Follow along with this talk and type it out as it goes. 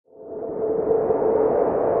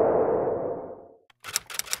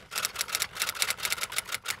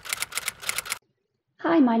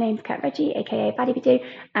my name's Kat Reggie, aka Badibidoo,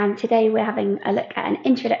 and today we're having a look at an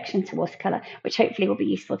introduction to watercolour, which hopefully will be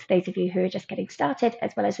useful to those of you who are just getting started,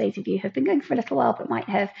 as well as those of you who have been going for a little while but might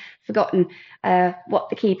have forgotten what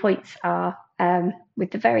the key points are,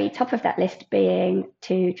 with the very top of that list being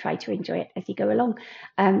to try to enjoy it as you go along.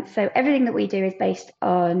 So everything that we do is based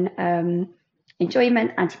on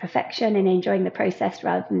enjoyment, anti-perfection, and enjoying the process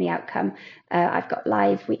rather than the outcome. I've got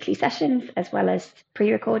live weekly sessions as well as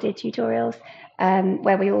pre-recorded tutorials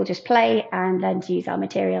where we all just play and learn to use our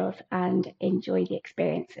materials and enjoy the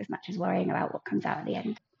experience as much as worrying about what comes out at the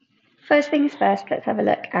end. First things first, let's have a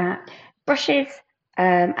look at brushes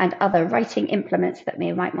and other writing implements that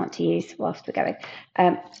we might want to use whilst we're going.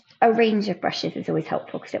 A range of brushes is always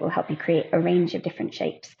helpful because it will help you create a range of different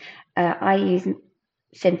shapes. I use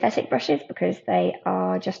synthetic brushes because they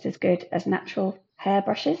are just as good as natural hair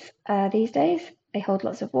brushes these days. They hold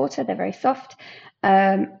lots of water, they're very soft,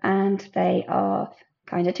 and they are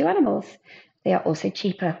kinder to animals. They are also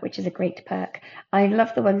cheaper, which is a great perk. I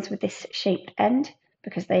love the ones with this shaped end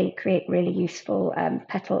because they create really useful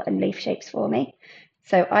petal and leaf shapes for me.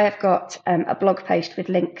 So I have got a blog post with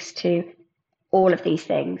links to all of these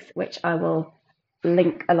things, which I will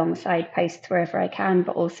link alongside posts wherever I can,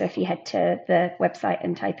 but also if you head to the website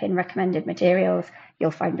and type in recommended materials,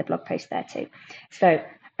 you'll find the blog post there too. So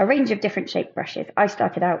a range of different shaped brushes. I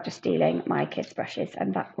started out just stealing my kids' brushes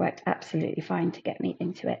and that worked absolutely fine to get me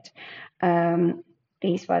into it.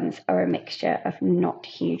 These ones are a mixture of not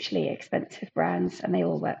hugely expensive brands and they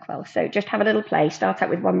all work well. So just have a little play, start out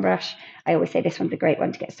with one brush. I always say this one's a great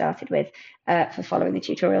one to get started with for following the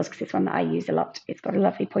tutorials because it's one that I use a lot. It's got a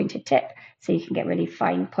lovely pointed tip so you can get really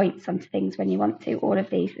fine points onto things when you want to. All of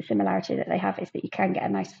these, the similarity that they have is that you can get a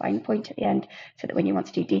nice fine point at the end so that when you want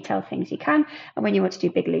to do detailed things you can, and when you want to do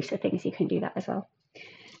big looser things you can do that as well.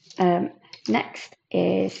 Next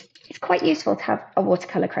is, it's quite useful to have a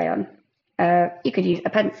watercolour crayon. You could use a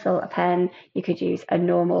pencil, a pen, you could use a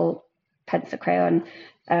normal pencil crayon.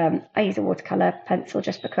 I use a watercolour pencil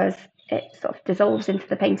just because it sort of dissolves into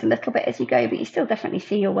the paint a little bit as you go, but you still definitely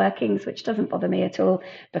see your workings, which doesn't bother me at all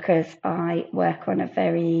because I work on a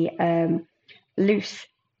very loose,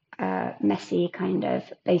 messy kind of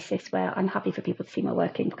basis where I'm happy for people to see my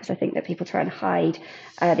working because I think that people try and hide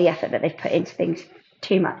the effort that they've put into things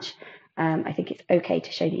too much. I think it's okay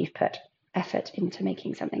to show that you've put effort into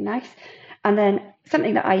making something nice. And then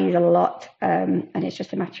something that I use a lot, and it's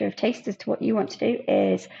just a matter of taste as to what you want to do,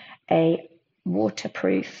 is a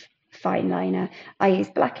waterproof fine liner. I use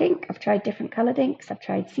black ink. I've tried different coloured inks. I've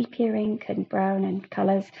tried sepia ink and brown and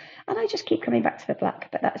colours, and I just keep coming back to the black,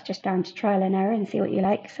 but that's just down to trial and error and see what you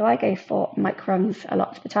like. So I go for microns a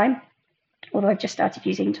lot of the time, although I've just started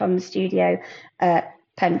using Tom's Studio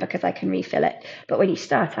pen because I can refill it. But when you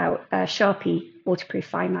start out, Sharpie waterproof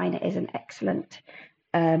fine liner is an excellent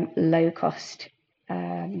low-cost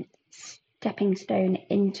stepping stone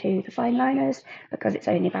into the fine liners because it's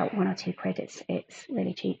only about £1 or £2. It's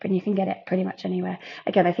really cheap and you can get it pretty much anywhere.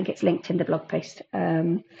 Again, I think it's linked in the blog post,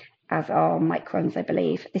 as are microns, I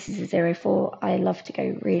believe. This is a 04. I love to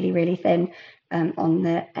go really, really thin on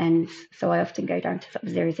the ends, so I often go down to sort of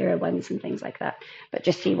 001s and things like that, but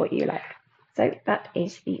just see what you like. So that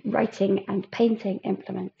is the writing and painting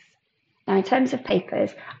implements. Now, in terms of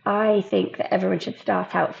papers, I think that everyone should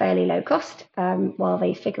start out fairly low cost while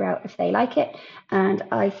they figure out if they like it. And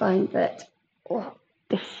I find that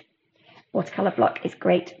this watercolour block is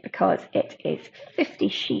great because it is 50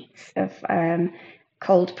 sheets of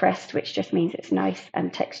cold pressed, which just means it's nice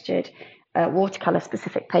and textured. Watercolour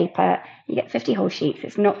specific paper. You get 50 whole sheets.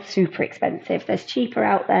 It's not super expensive. There's cheaper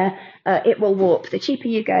out there. It will warp. The cheaper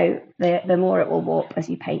you go, the more it will warp as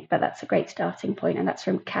you paint, but that's a great starting point, and that's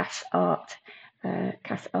from Cass Art,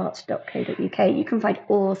 cassart.co.uk. You can find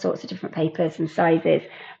all sorts of different papers and sizes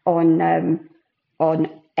on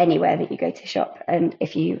anywhere that you go to shop, and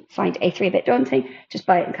if you find A3 a bit daunting, just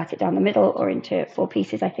buy it and cut it down the middle or into 4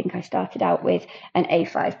 pieces. I think I started out with an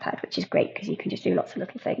A5 pad, which is great because you can just do lots of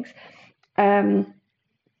little things.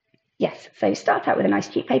 Yes, so start out with a nice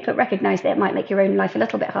cheap paper. Recognise that it might make your own life a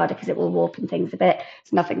little bit harder because it will warp and things a bit.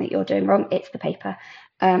 It's nothing that you're doing wrong, it's the paper.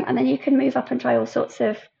 And then you can move up and try all sorts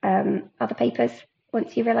of other papers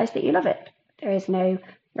once you realise that you love it. There is no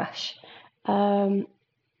rush.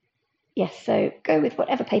 Yes, so go with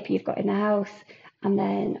whatever paper you've got in the house and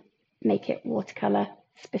then make it watercolour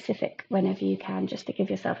specific whenever you can, just to give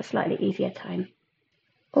yourself a slightly easier time.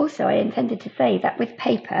 Also, I intended to say that with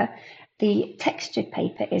paper, the textured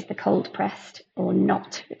paper is the cold pressed or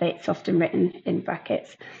not. It's often written in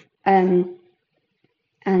brackets. And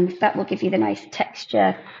that will give you the nice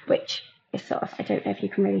texture, which is sort of, I don't know if you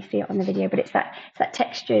can really see it on the video, but it's that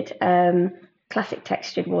textured classic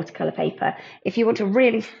textured watercolor paper. If you want a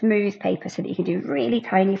really smooth paper so that you can do really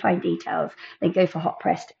tiny fine details, then go for hot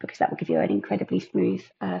pressed, because that will give you an incredibly smooth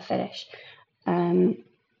finish.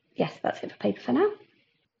 Yes, that's it for paper for now.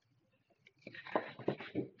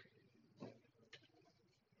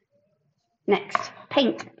 Next,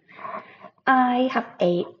 paint. I have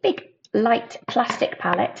a big light plastic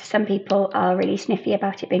palette. Some people are really sniffy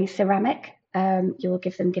about it being ceramic. You'll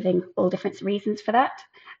give them giving all different reasons for that.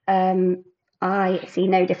 I see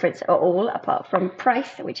no difference at all apart from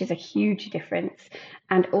price, which is a huge difference,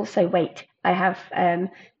 and also weight. I have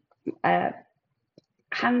uh,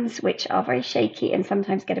 hands which are very shaky and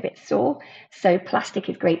sometimes get a bit sore. So plastic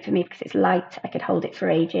is great for me because it's light. I could hold it for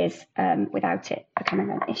ages without it becoming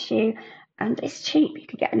an issue. And it's cheap. You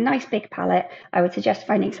could get a nice big palette. I would suggest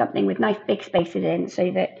finding something with nice big spaces in so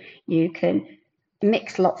that you can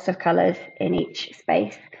mix lots of colours in each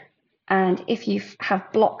space. And if you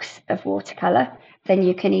have blocks of watercolour, then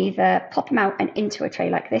you can either pop them out and into a tray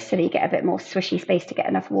like this so that you get a bit more swishy space to get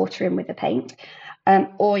enough water in with the paint.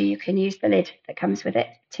 Or you can use the lid that comes with it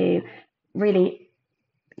to really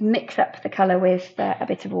mix up the colour with a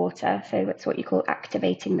bit of water. So that's what you call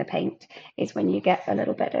activating the paint, is when you get a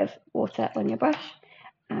little bit of water on your brush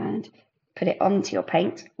and put it onto your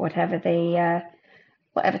paint, whatever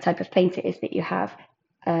type of paint it is that you have,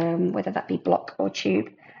 whether that be block or tube,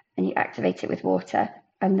 and you activate it with water.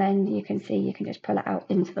 And then you can see you can just pull it out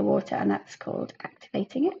into the water, and that's called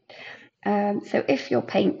activating it. So if your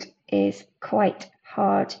paint is quite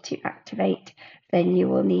hard to activate, then you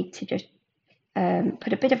will need to just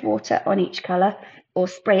put a bit of water on each colour, or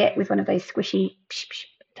spray it with one of those squishy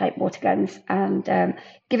type water guns, and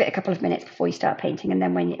give it a couple of minutes before you start painting. And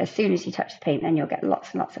then as soon as you touch the paint, then you'll get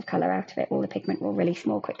lots and lots of colour out of it. All the pigment will release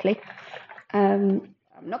more quickly.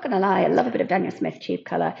 I'm not going to lie, I love a bit of Daniel Smith tube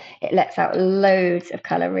colour. It lets out loads of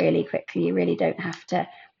colour really quickly. You really don't have to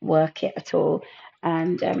work it at all.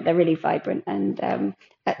 And they're really vibrant. And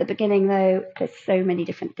at the beginning, though, there's so many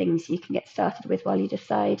different things you can get started with while you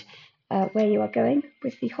decide where you are going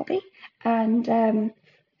with the hobby.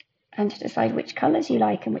 And to decide which colours you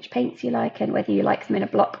like and which paints you like and whether you like them in a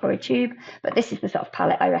block or a tube. But this is the sort of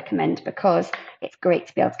palette I recommend because it's great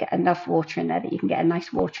to be able to get enough water in there that you can get a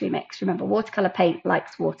nice watery mix. Remember, watercolour paint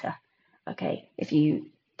likes water. Okay, if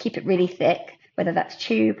you keep it really thick, whether that's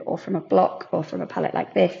tube or from a block or from a palette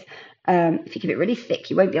like this, if you keep it really thick,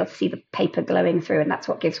 you won't be able to see the paper glowing through, and that's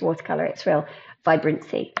what gives watercolour its real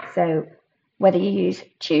vibrancy. So whether you use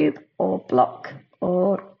tube or block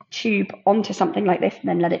or tube onto something like this and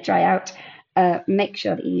then let it dry out, make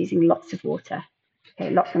sure that you're using lots of water. Okay,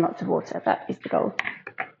 lots and lots of water. That is the goal.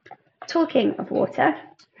 Talking of water,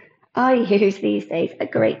 I use these days a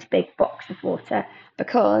great big box of water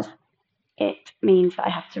because it means that I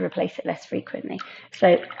have to replace it less frequently.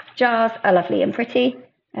 So jars are lovely and pretty,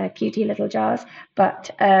 cutie little jars,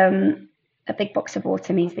 but a big box of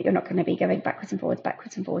water means that you're not going to be going backwards and forwards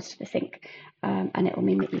to the sink, and it will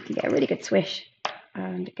mean that you can get a really good swish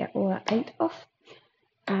and get all that paint off.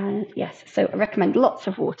 And yes, so I recommend lots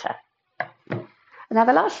of water. Now,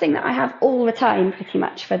 the last thing that I have all the time, pretty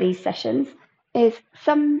much, for these sessions is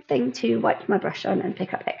something to wipe my brush on and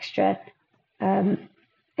pick up extra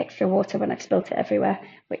water when I've spilt it everywhere,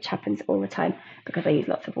 which happens all the time because I use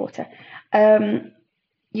lots of water.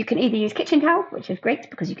 You can either use kitchen towel, which is great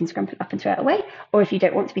because you can scrumple it up and throw it away, or if you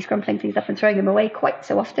don't want to be scrumpling things up and throwing them away quite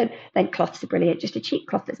so often, then cloths are brilliant. Just a cheap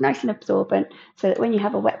cloth that's nice and absorbent so that when you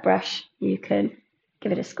have a wet brush, you can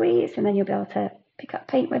give it a squeeze and then you'll be able to pick up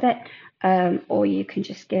paint with it. Or you can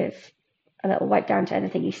just give a little wipe down to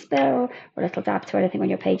anything you spill, or a little dab to anything on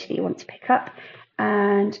your page that you want to pick up.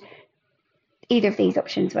 And either of these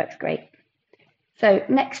options works great. So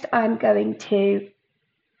next I'm going to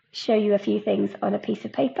show you a few things on a piece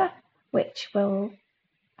of paper, which will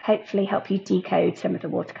hopefully help you decode some of the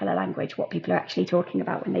watercolour language, what people are actually talking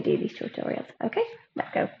about when they do these tutorials. Okay,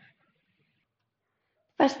 let's go.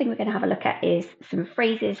 First thing we're going to have a look at is some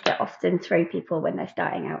phrases that often throw people when they're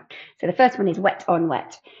starting out. So the first one is wet on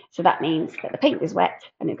wet. So that means that the paint is wet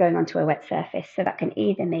and it's going onto a wet surface. So that can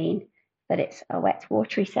either mean that it's a wet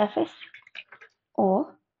watery surface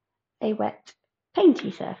or a wet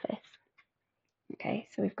painty surface. Okay,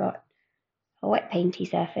 so we've got a wet painty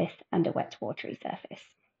surface and a wet watery surface.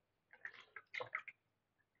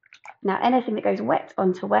 Now, anything that goes wet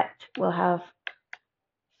onto wet will have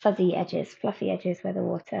fuzzy edges, fluffy edges where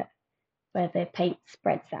the paint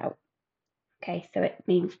spreads out. Okay, so it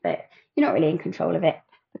means that you're not really in control of it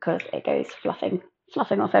because it goes fluffing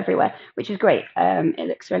off everywhere, which is great. It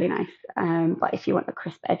looks really nice. But if you want a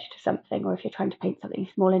crisp edge to something, or if you're trying to paint something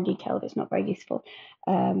small and detailed, it's not very useful.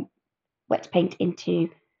 Wet paint into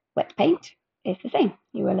wet paint is the same.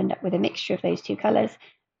 You will end up with a mixture of those two colours,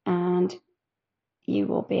 and you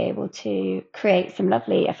will be able to create some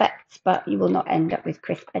lovely effects, but you will not end up with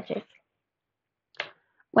crisp edges.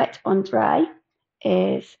 Wet on dry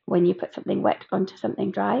is when you put something wet onto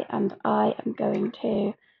something dry, and I am going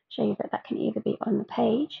to show you that that can either be on the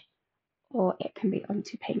page or it can be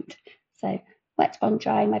onto paint. So wet on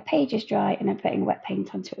dry, my page is dry and I'm putting wet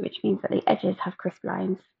paint onto it, which means that the edges have crisp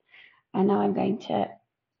lines. And now I'm going to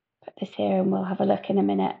put this here and we'll have a look in a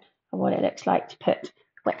minute at what it looks like to put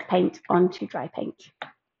wet paint onto dry paint.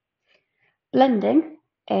 Blending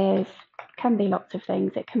can be lots of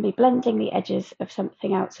things. It can be blending the edges of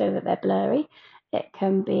something out so that they're blurry. It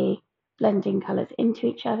can be blending colours into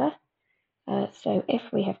each other. So if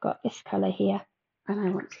we have got this colour here and I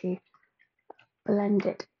want to blend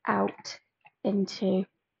it out into,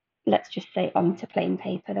 let's just say onto plain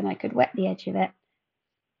paper, then I could wet the edge of it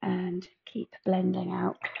and keep blending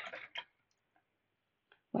out,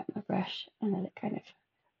 wet my brush and let it kind of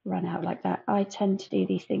run out like that. I tend to do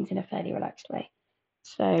these things in a fairly relaxed way.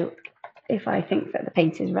 So if I think that the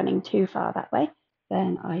paint is running too far that way,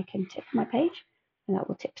 then I can tip my page and that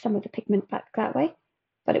will tip some of the pigment back that way,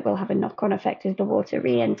 but it will have a knock-on effect as the water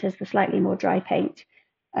re-enters the slightly more dry paint.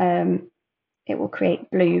 It will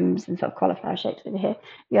create blooms and sort of cauliflower shapes over here.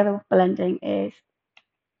 The other blending is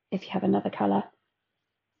if you have another colour,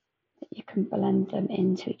 you can blend them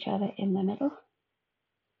into each other in the middle.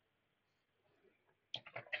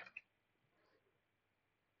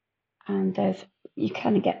 And you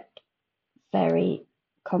kind of get very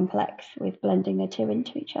complex with blending the two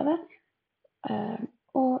into each other,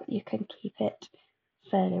 or you can keep it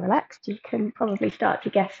fairly relaxed. You can probably start to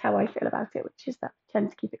guess how I feel about it, which is that I tend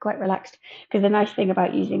to keep it quite relaxed, because the nice thing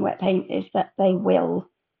about using wet paint is that they will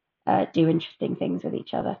do interesting things with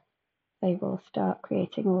each other. They will start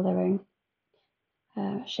creating all their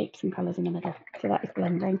own shapes and colours in the middle. So that is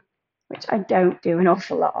blending, which I don't do an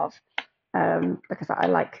awful lot of because I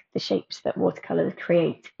like the shapes that watercolours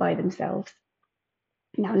create by themselves.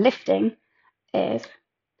 Now, lifting is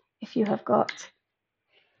if you have got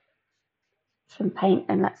some paint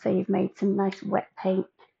and let's say you've made some nice wet paint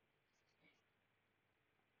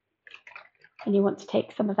and you want to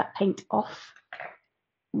take some of that paint off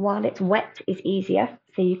while it's wet is easier.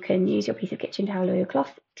 So you can use your piece of kitchen towel or your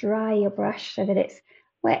cloth, dry your brush so that it's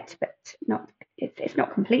wet, but it's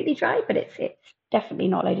not completely dry, but it's definitely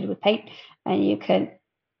not loaded with paint. And you can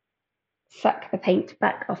suck the paint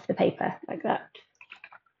back off the paper like that.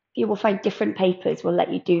 You will find different papers will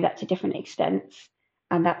let you do that to different extents.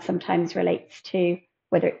 And that sometimes relates to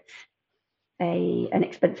whether it's an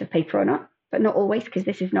expensive paper or not, but not always, because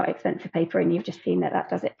this is not expensive paper and you've just seen that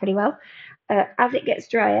does it pretty well. As it gets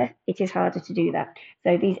drier, it is harder to do that.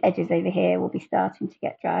 So these edges over here will be starting to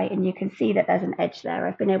get dry and you can see that there's an edge there.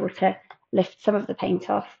 I've been able to lift some of the paint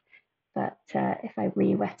off, but if I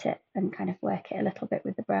re-wet it and kind of work it a little bit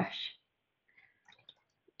with the brush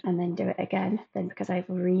and then do it again, then because I've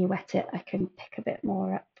re-wet it, I can pick a bit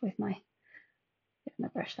more up with my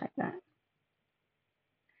brush like that.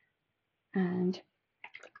 And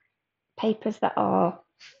papers that are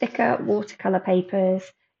thicker, watercolour papers,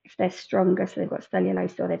 if they're stronger, so they've got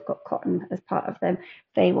cellulose or they've got cotton as part of them,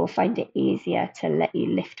 they will find it easier to let you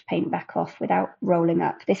lift paint back off without rolling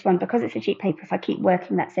up. This one, because it's a cheap paper, if I keep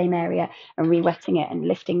working that same area and re-wetting it and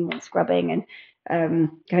lifting and scrubbing and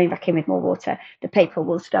going back in with more water, the paper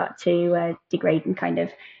will start to degrade and kind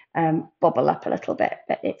of bobble up a little bit,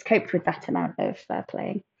 but it's coped with that amount of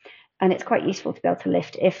playing. And it's quite useful to be able to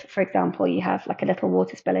lift if, for example, you have like a little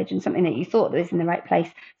water spillage and something that you thought was in the right place,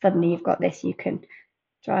 suddenly you've got this, you can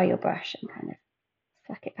dry your brush and kind of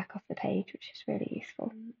suck it back off the page, which is really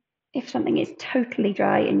useful. If something is totally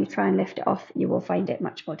dry and you try and lift it off, you will find it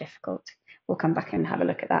much more difficult. We'll come back and have a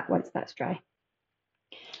look at that once that's dry.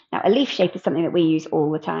 Now, a leaf shape is something that we use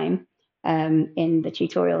all the time in the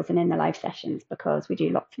tutorials and in the live sessions because we do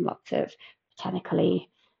lots and lots of botanically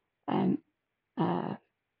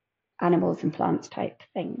animals and plants type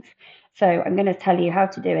things. So I'm going to tell you how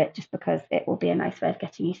to do it just because it will be a nice way of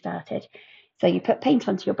getting you started. So you put paint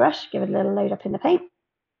onto your brush, give it a little load up in the paint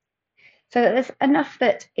so that there's enough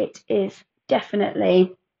that it is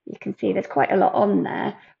definitely, you can see there's quite a lot on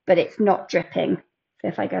there, but it's not dripping. So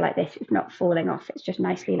if I go like this, it's not falling off, it's just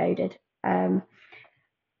nicely loaded.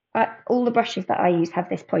 All the brushes that I use have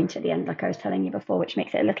this point at the end, like I was telling you before, which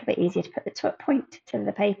makes it a little bit easier to put the point to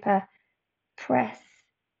the paper, press,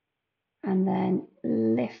 and then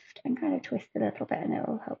lift and kind of twist a little bit and it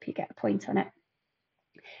will help you get a point on it.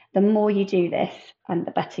 The more you do this and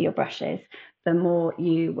the better your brush is, the more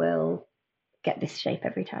you will get this shape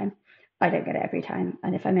every time. I don't get it every time,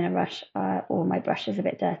 and if I'm in a rush or my brush is a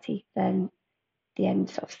bit dirty, then the end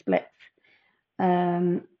sort of splits.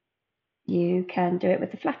 You can do it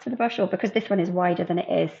with the flat of the brush, or because this one is wider than it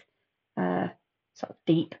is sort of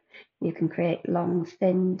deep, you can create long,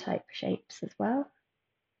 thin type shapes as well.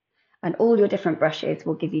 And all your different brushes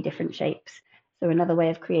will give you different shapes. So another way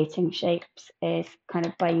of creating shapes is kind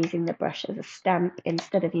of by using the brush as a stamp.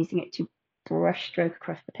 Instead of using it to brush stroke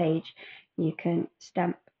across the page, you can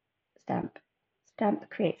stamp, stamp, stamp,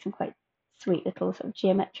 create some quite sweet little sort of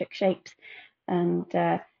geometric shapes. And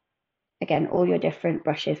again, all your different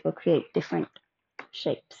brushes will create different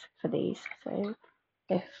shapes for these. So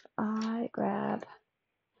if I grab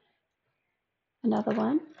another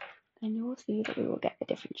one, then you will see that we will get a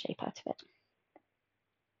different shape out of it.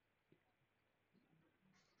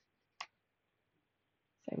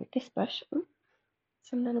 So with this brush,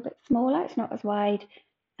 it's a little bit smaller, it's not as wide,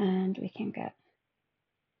 and we can get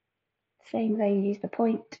the same way. You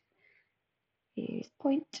use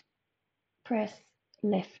point, press,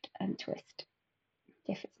 lift, and twist.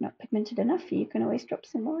 If it's not pigmented enough, you can always drop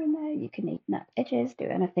some more in there. You can neaten up edges, do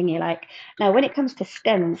anything you like. Now, when it comes to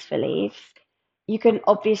stems for leaves, you can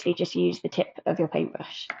obviously just use the tip of your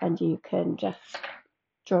paintbrush and you can just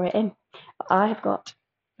draw it in. I've got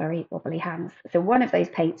very wobbly hands. So one of those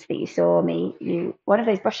paints that you saw me, one of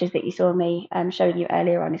those brushes that you saw me showing you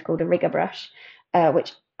earlier on is called a rigger brush,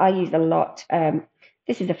 which I use a lot.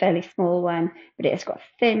 This is a fairly small one, but it's got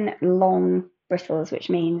thin, long bristles, which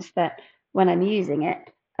means that when I'm using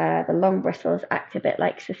it, the long bristles act a bit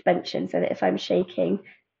like suspension, so that if I'm shaking,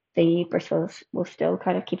 the bristles will still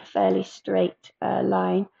kind of keep a fairly straight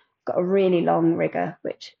line. I've got a really long rigger,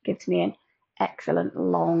 which gives me an excellent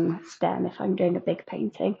long stem if I'm doing a big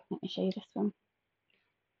painting. Let me show you this one.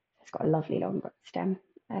 It's got a lovely long stem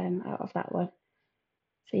out of that one.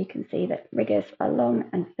 So you can see that riggers are long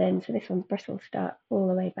and thin. So this one's bristles start all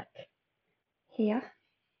the way back here.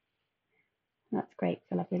 And that's great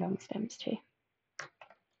for lovely long stems too.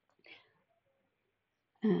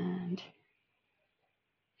 And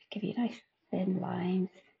give you nice thin lines.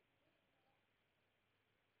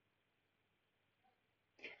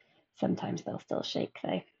 Sometimes they'll still shake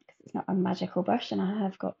though, because it's not a magical brush and I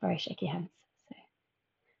have got very shaky hands. So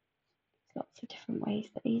there's lots of different ways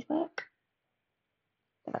that these work.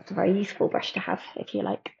 But that's a very useful brush to have if you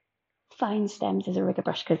like fine stems as a rigger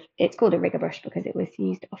brush, because it's called a rigger brush because it was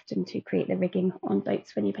used often to create the rigging on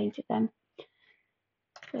boats when you painted them.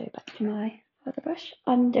 So back to my other brush.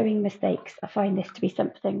 Undoing mistakes. I find this to be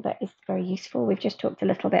something that is very useful. We've just talked a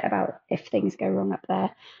little bit about if things go wrong up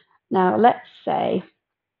there. Now let's say,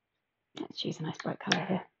 let's choose a nice bright colour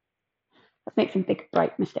here. Let's make some big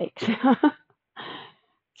bright mistakes.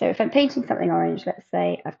 So if I'm painting something orange, let's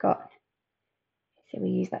say I've got, so we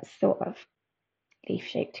use that sort of leaf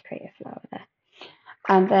shape to create a flower there.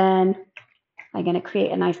 And then I'm going to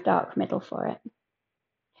create a nice dark middle for it.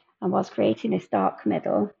 And whilst creating this dark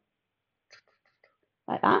middle,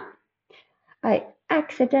 like that, I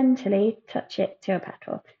accidentally touch it to a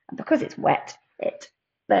petal. And because it's wet, it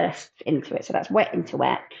bursts into it. So that's wet into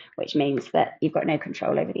wet, which means that you've got no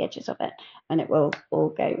control over the edges of it and it will all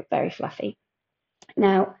go very fluffy.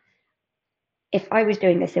 Now, if I was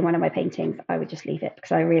doing this in one of my paintings, I would just leave it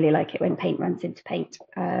because I really like it when paint runs into paint.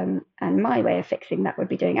 And my way of fixing that would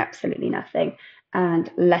be doing absolutely nothing and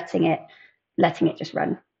letting it just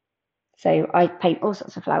run. So I paint all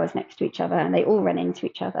sorts of flowers next to each other and they all run into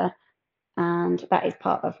each other. And that is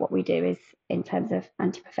part of what we do is in terms of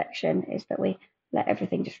anti-perfection is that we let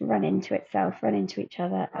everything just run into itself, run into each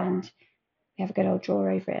other, and we have a good old draw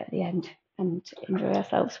over it at the end and enjoy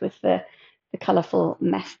ourselves with the colourful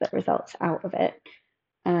mess that results out of it.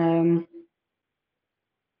 And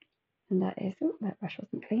that is, oh, that brush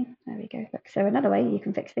wasn't clean. There we go. So another way you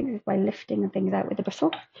can fix things is by lifting things out with the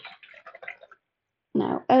bristle.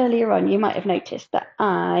 Now, earlier on, you might have noticed that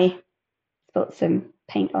I spilt some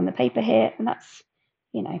paint on the paper here, and that's,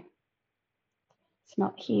 you know, it's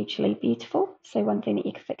not hugely beautiful. So one thing that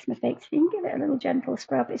you can fix mistakes, you can give it a little gentle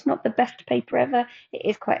scrub. It's not the best paper ever. It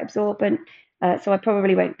is quite absorbent, so I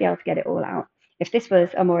probably won't be able to get it all out. If this was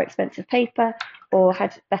a more expensive paper or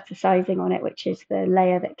had better sizing on it, which is the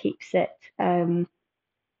layer that keeps it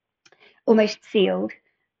almost sealed,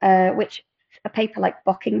 which a paper like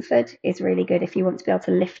Bockingford is really good if you want to be able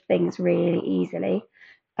to lift things really easily.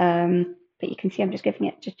 But you can see I'm just giving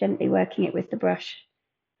it, just gently working it with the brush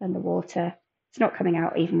and the water. It's not coming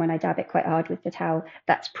out even when I dab it quite hard with the towel.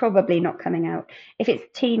 That's probably not coming out. If it's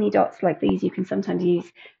teeny dots like these, you can sometimes use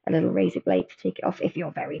a little razor blade to take it off if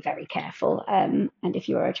you're very, very careful. And if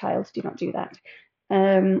you are a child, do not do that.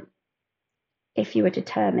 If you were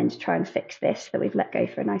determined to try and fix this, that we've let go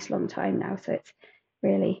for a nice long time now, so it's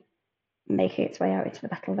really making its way out into the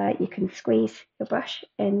petal there. You can squeeze your brush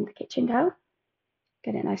in the kitchen towel,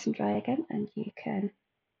 get it nice and dry again, and you can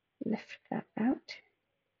lift that out.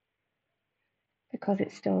 Because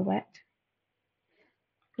it's still wet,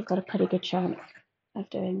 you've got a pretty good chance of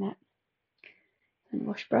doing that. And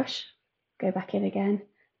wash brush, go back in again.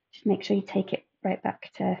 Just make sure you take it right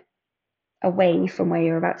back to away from where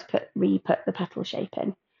you're about to re-put the petal shape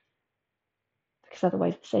in, because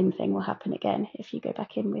otherwise the same thing will happen again if you go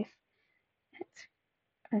back in with it.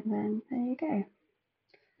 And then there you go.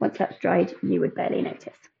 Once that's dried, you would barely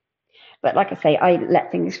notice. But like I say, I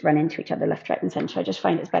let things run into each other left, right, and centre. I just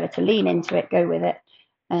find it's better to lean into it, go with it,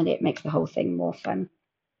 and it makes the whole thing more fun.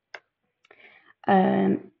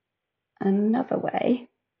 Another way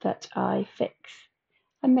that I fix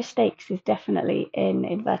and mistakes is definitely in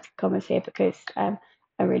inverted commas here, because I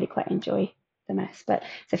really quite enjoy the mess. But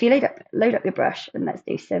so if you load up your brush, and let's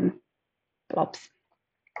do some blobs.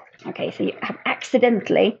 Okay, so you have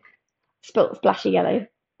accidentally spilt splashy yellow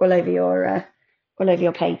all over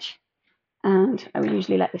your page, and I would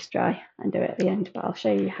usually let this dry and do it at the end. But I'll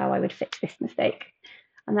show you how I would fix this mistake,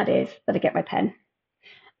 and that is that I get my pen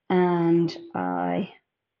and I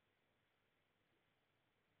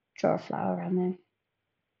draw a flower around there.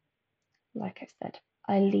 Like I said,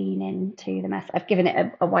 I lean into the mess. I've given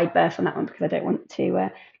it a wide berth on that one because I don't want to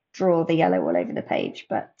draw the yellow all over the page,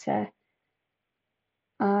 but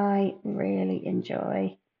I really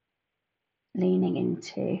enjoy leaning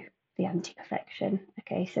into the anti-perfection.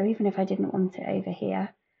 Okay, so even if I didn't want it over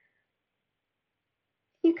here,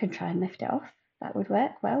 you can try and lift it off. That would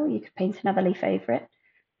work well. You could paint another leaf over it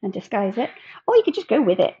and disguise it, or you could just go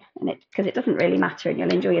with it, and because it doesn't really matter, and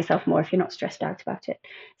you'll enjoy yourself more if you're not stressed out about it.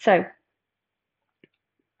 So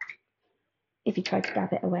if you tried to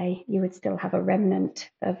dab it away, you would still have a remnant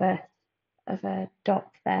of a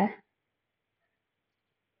dot there.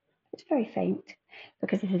 It's very faint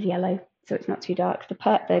because this is yellow, so it's not too dark.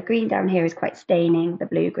 The green down here is quite staining, the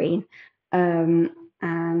blue-green,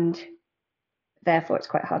 and therefore it's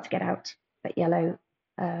quite hard to get out. But yellow,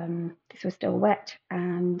 this was still wet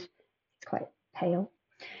and it's quite pale.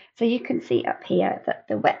 So you can see up here that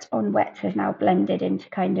the wet on wet has now blended into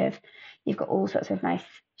kind of, you've got all sorts of nice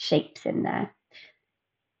shapes in there.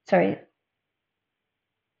 Sorry,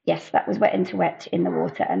 yes, that was wet into wet in the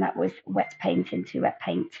water, and that was wet paint into wet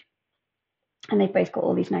paint. And they've both got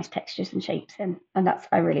all these nice textures and shapes in, and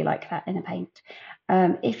I really like that in a paint.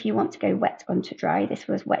 If you want to go wet onto dry, this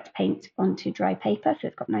was wet paint onto dry paper, so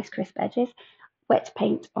it's got nice crisp edges. Wet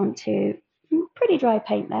paint onto pretty dry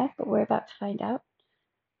paint there, but we're about to find out.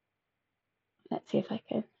 Let's see if I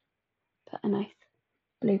can put a nice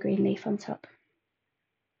blue-green leaf on top.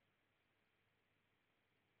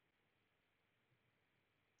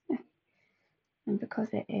 And because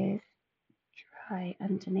it is dry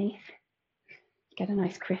underneath, you get a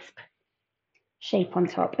nice crisp shape on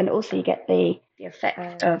top, and also you get the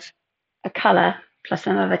effect of a colour plus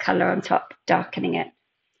another colour on top, darkening it.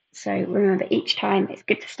 So remember, each time it's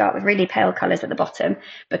good to start with really pale colours at the bottom,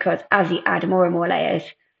 because as you add more and more layers,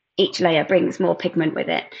 each layer brings more pigment with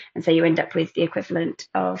it, and so you end up with the equivalent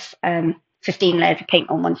of 15 layers of paint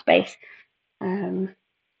on one space.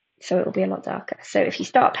 So it will be a lot darker. So if you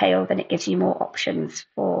start pale, then it gives you more options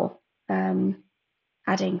for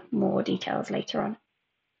adding more details later on.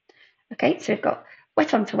 Okay, so we've got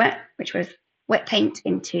wet onto wet, which was wet paint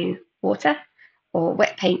into water, or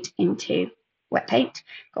wet paint into wet paint.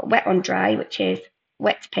 Got wet on dry, which is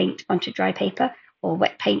wet paint onto dry paper, or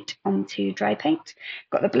wet paint onto dry paint.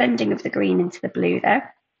 Got the blending of the green into the blue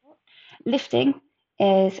there. Lifting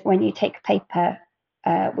is when you take paper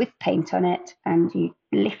with paint on it and you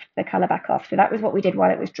lift the colour back off. So that was what we did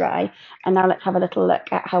while it was dry. And now let's have a little look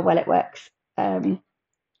at how well it works.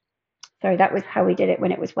 So that was how we did it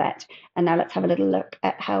when it was wet. And now let's have a little look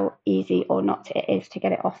at how easy or not it is to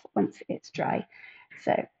get it off once it's dry.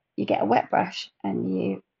 So you get a wet brush and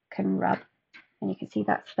you can rub, and you can see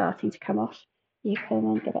that starting to come off. You can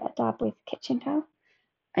then give it a dab with kitchen towel,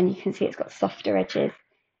 and you can see it's got softer edges.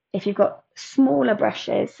 If you've got smaller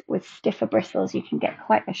brushes with stiffer bristles, you can get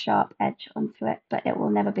quite a sharp edge onto it, but it will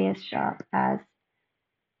never be as sharp as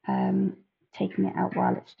taking it out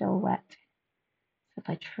while it's still wet. So if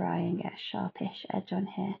I try and get a sharpish edge on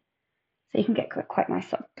here, so you can get quite nice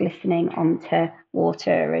sort of glistening onto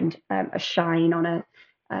water and a shine on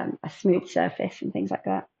a smooth surface and things like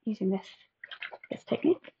that using this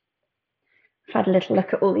technique. I've had a little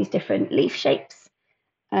look at all these different leaf shapes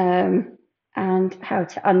and how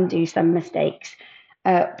to undo some mistakes.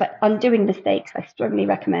 But undoing mistakes, I strongly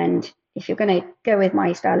recommend, if you're going to go with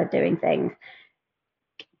my style of doing things,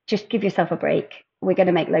 just give yourself a break. We're going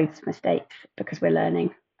to make loads of mistakes because we're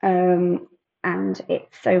learning. And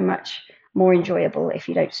it's so much more enjoyable if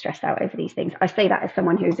you don't stress out over these things. I say that as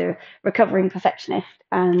someone who's a recovering perfectionist,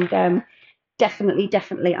 and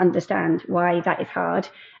definitely understand why that is hard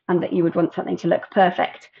and that you would want something to look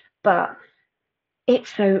perfect. But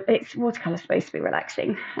it's watercolor supposed to be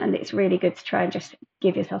relaxing, and it's really good to try and just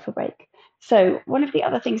give yourself a break. So one of the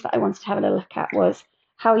other things that I wanted to have a look at was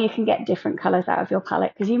how you can get different colors out of your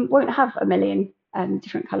palette, because you won't have a million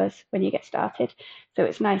different colors when you get started. So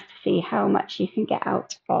it's nice to see how much you can get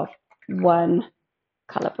out of one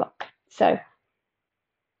color block. So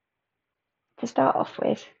to start off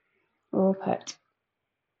with, we'll put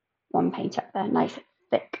one paint up there, nice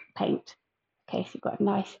thick paint. Okay, so you've got a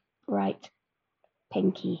nice bright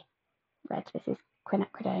pinky red. This is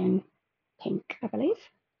quinacridone pink, I believe.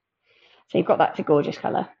 So you've got that to gorgeous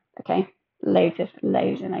colour, okay? Loads and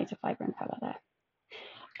loads of vibrant colour there.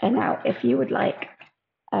 And now, if you would like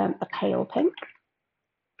a pale pink,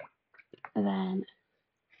 then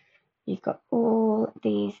you've got all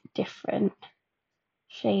these different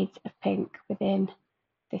shades of pink within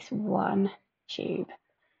this one tube.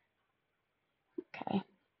 Okay,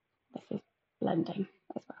 this is blending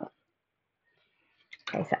as well.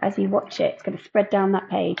 Okay, so as you watch it, it's going to spread down that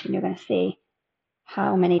page, and you're going to see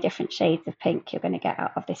how many different shades of pink you're going to get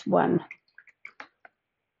out of this one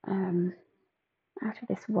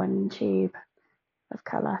tube of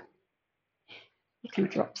colour. You can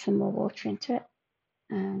drop some more water into it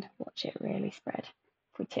and watch it really spread.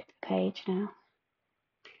 If we tip the page now,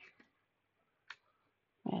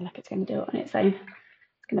 yeah, look, it's going to do it on its own.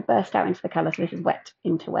 It's going to burst out into the colour, so this is wet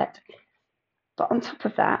into wet. But on top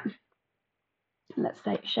of that, let's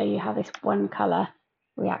show you how this one colour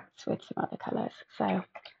reacts with some other colours. So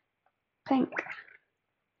pink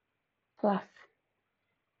plus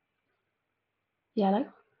yellow is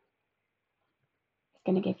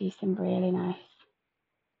going to give you some really nice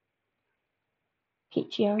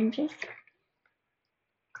peachy oranges.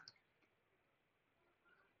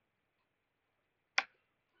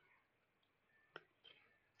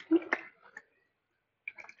 Pink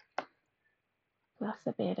plus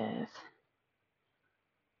a bit of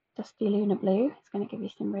dusty lunar blue. It's going to give you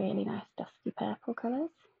some really nice dusty purple colours.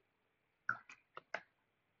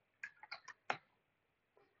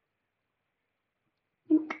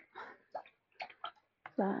 Pink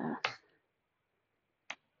plus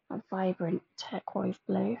a vibrant turquoise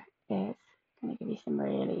blue is going to give you some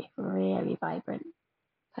really, really vibrant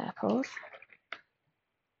purples.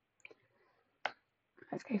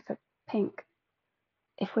 Let's go for pink.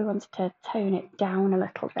 If we wanted to tone it down a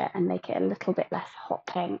little bit and make it a little bit less hot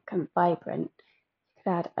pink and vibrant, you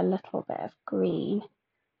could add a little bit of green,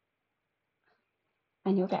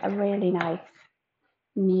 and you'll get a really nice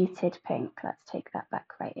muted pink. Let's take that back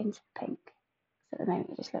right into the pink. So at the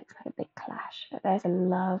moment it just looks like a big clash, but there's a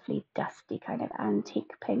lovely dusty kind of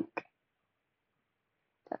antique pink.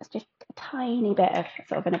 That's just a tiny bit of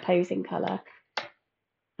sort of an opposing colour.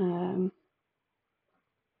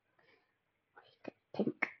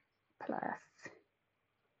 Pink plus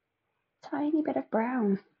tiny bit of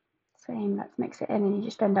brown. Same, let's mix it in, and you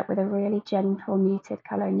just end up with a really gentle muted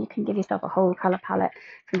colour, and you can give yourself a whole colour palette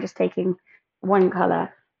from just taking one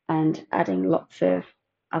colour and adding lots of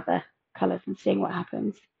other colours and seeing what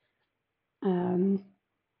happens. Is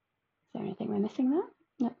there anything we're missing there?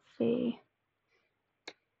 Let's see.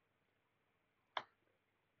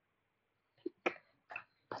 Pink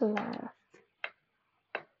plus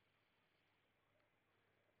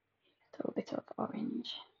a little bit of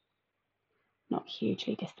orange. Not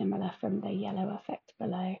hugely dissimilar from the yellow effect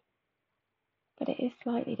below, but it is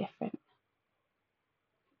slightly different.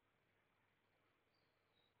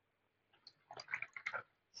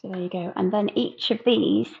 So there you go. And then each of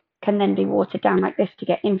these can then be watered down like this to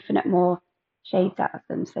get infinite more shades out of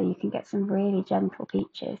them. So you can get some really gentle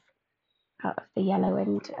peaches out of the yellow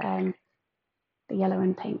and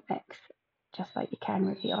pink mix, just like you can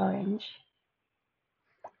with the orange,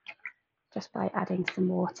 just by adding some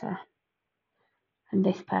water. And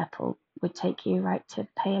this purple would take you right to the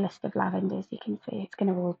palest of lavenders. You can see it's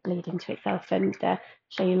going to all bleed into itself and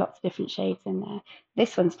show you lots of different shades in there.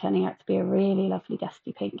 This one's turning out to be a really lovely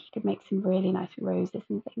dusty pink. You could make some really nice roses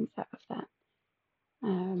and things out of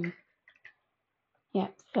that. Yeah,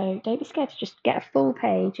 so don't be scared to just get a full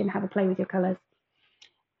page and have a play with your colours.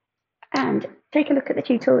 And take a look at the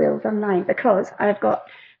tutorials online, because I've got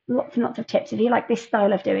lots and lots of tips. If you like this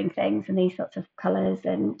style of doing things and these sorts of colours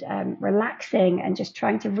and relaxing and just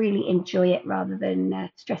trying to really enjoy it rather than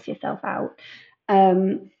stress yourself out,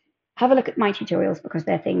 have a look at my tutorials, because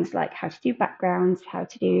they're things like how to do backgrounds, how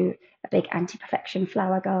to do a big anti-perfection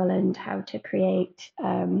flower garland, how to create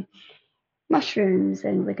mushrooms,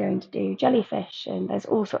 and we're going to do jellyfish, and there's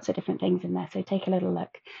all sorts of different things in there. So take a little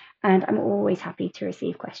look. And I'm always happy to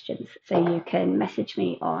receive questions. So you can message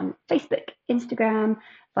me on Facebook, Instagram,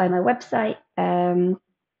 via my website. I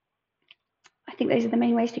think those are the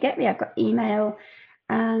main ways to get me. I've got email,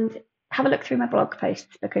 and have a look through my blog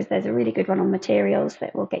posts, because there's a really good one on materials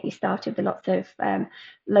that will get you started with lots of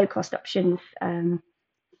low cost options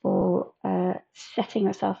for setting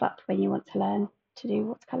yourself up when you want to learn to do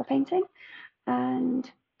watercolor painting. And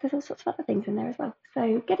there's all sorts of other things in there as well.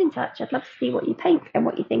 So get in touch. I'd love to see what you paint and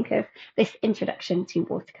what you think of this introduction to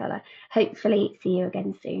watercolor. Hopefully see you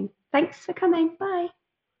again soon. Thanks for coming. Bye.